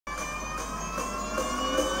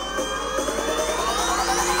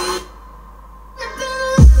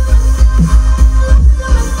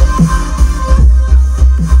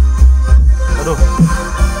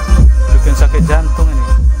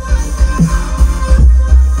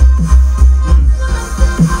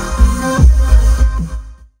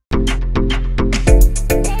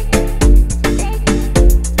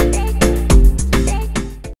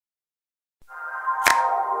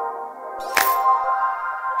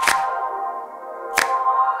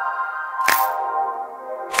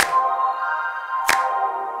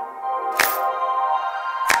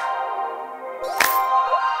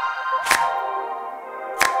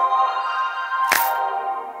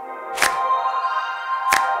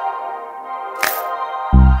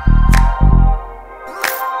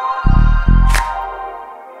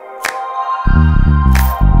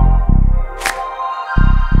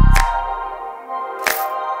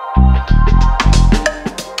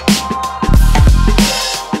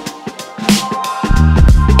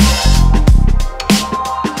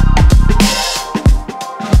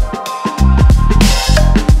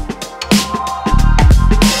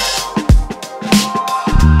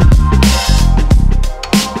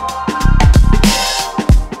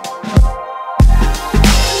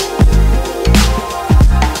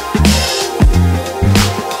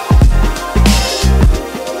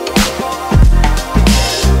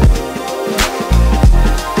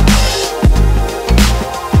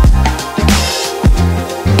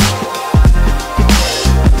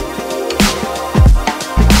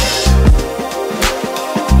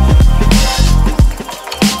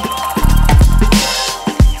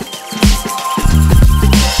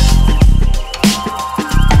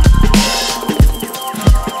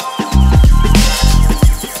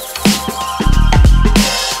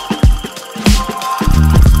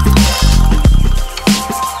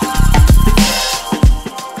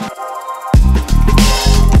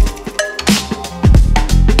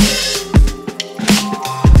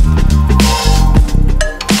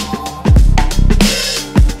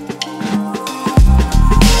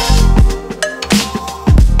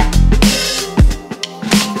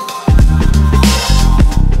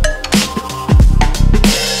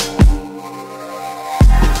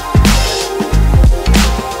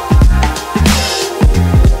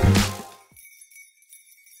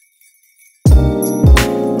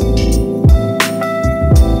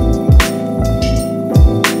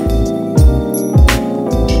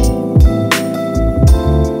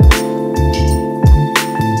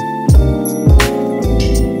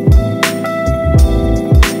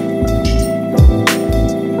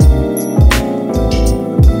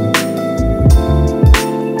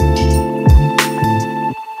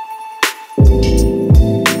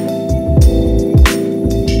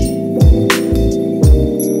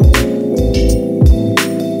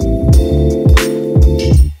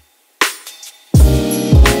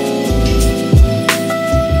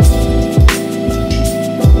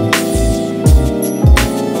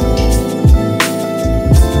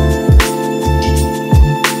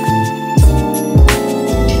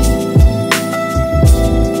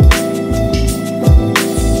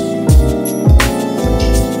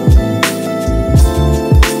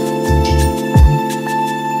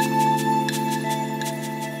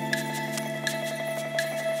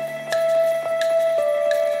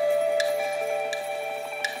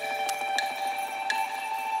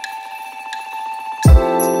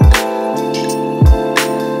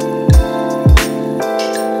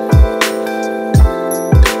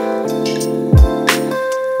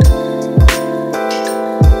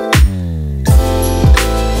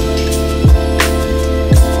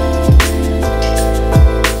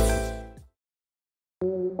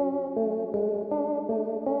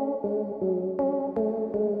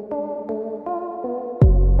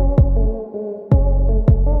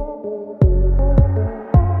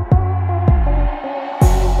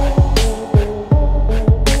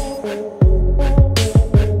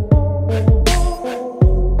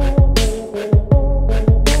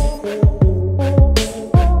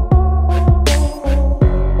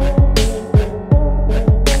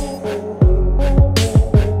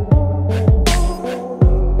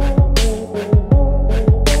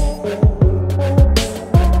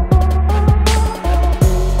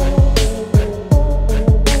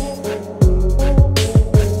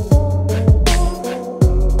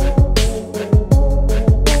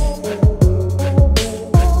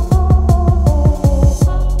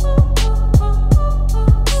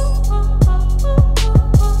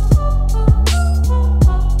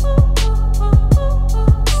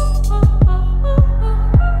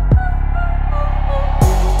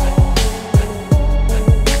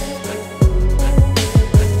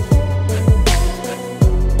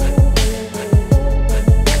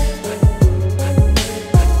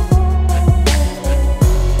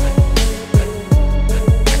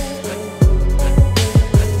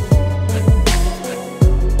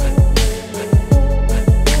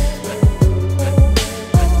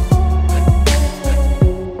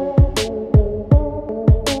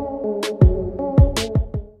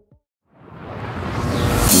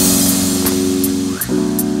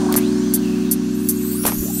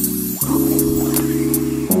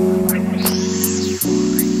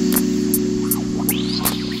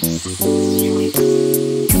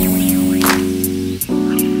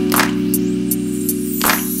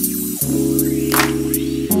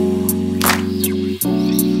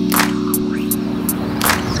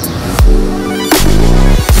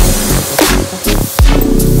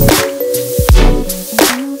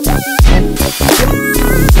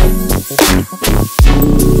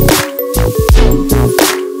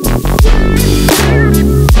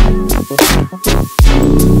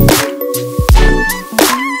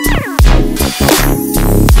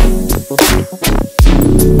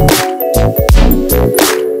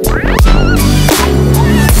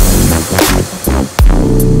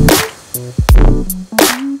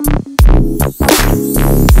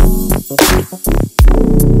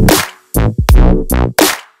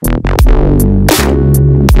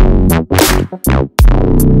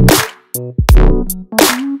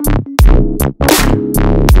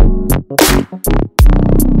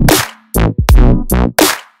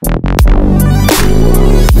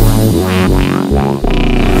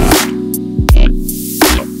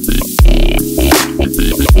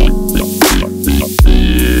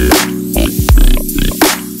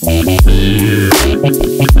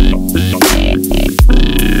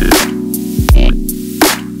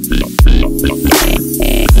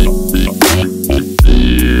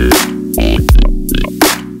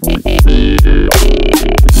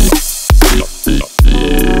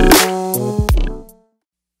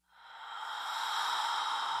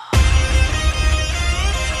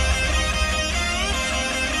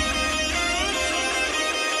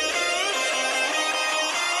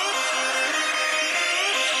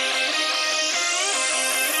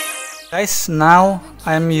Guys, now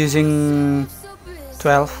I'm using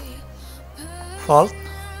 12-volt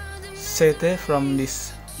CT from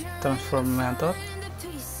this transformator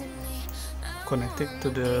connected to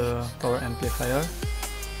the power amplifier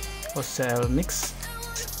or cell mix.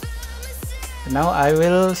 Now I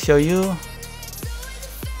will show you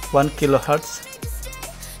 1 kilohertz.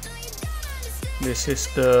 This is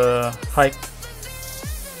the height.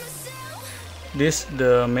 This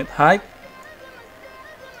the mid height,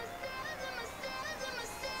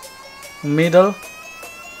 middle,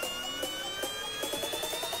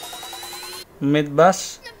 mid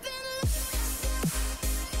bass,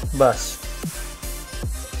 bass.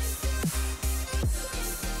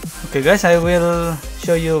 Okay guys, I will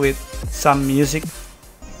show you with some music.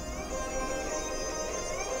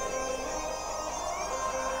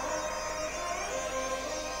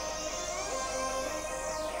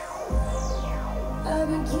 I've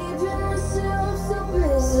been keeping myself so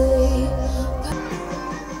busy.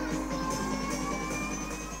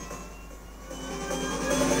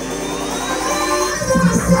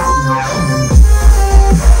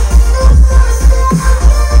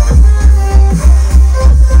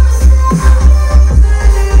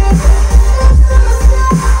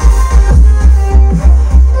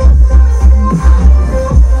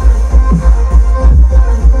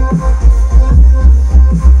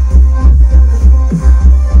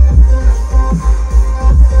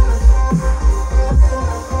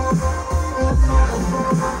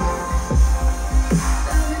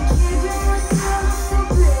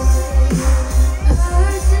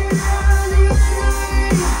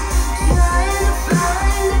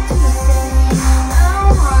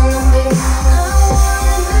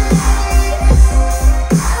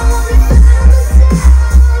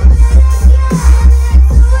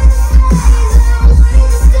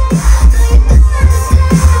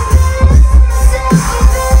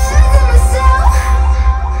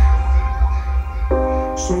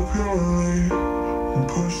 So purely, I'm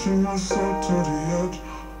pushing myself to the edge,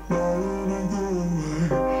 not letting go away.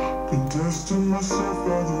 Been testing myself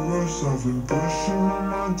by the worst. I've been pushing my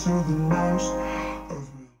mind to the most.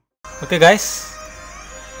 Okay guys,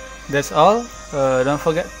 that's all. Don't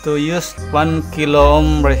forget to use 1 kilo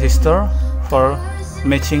ohm resistor for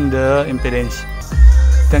matching the impedance.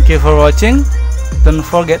 Thank you for watching. Don't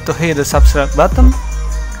forget to hit the subscribe button.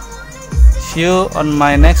 See you on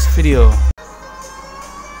my next video.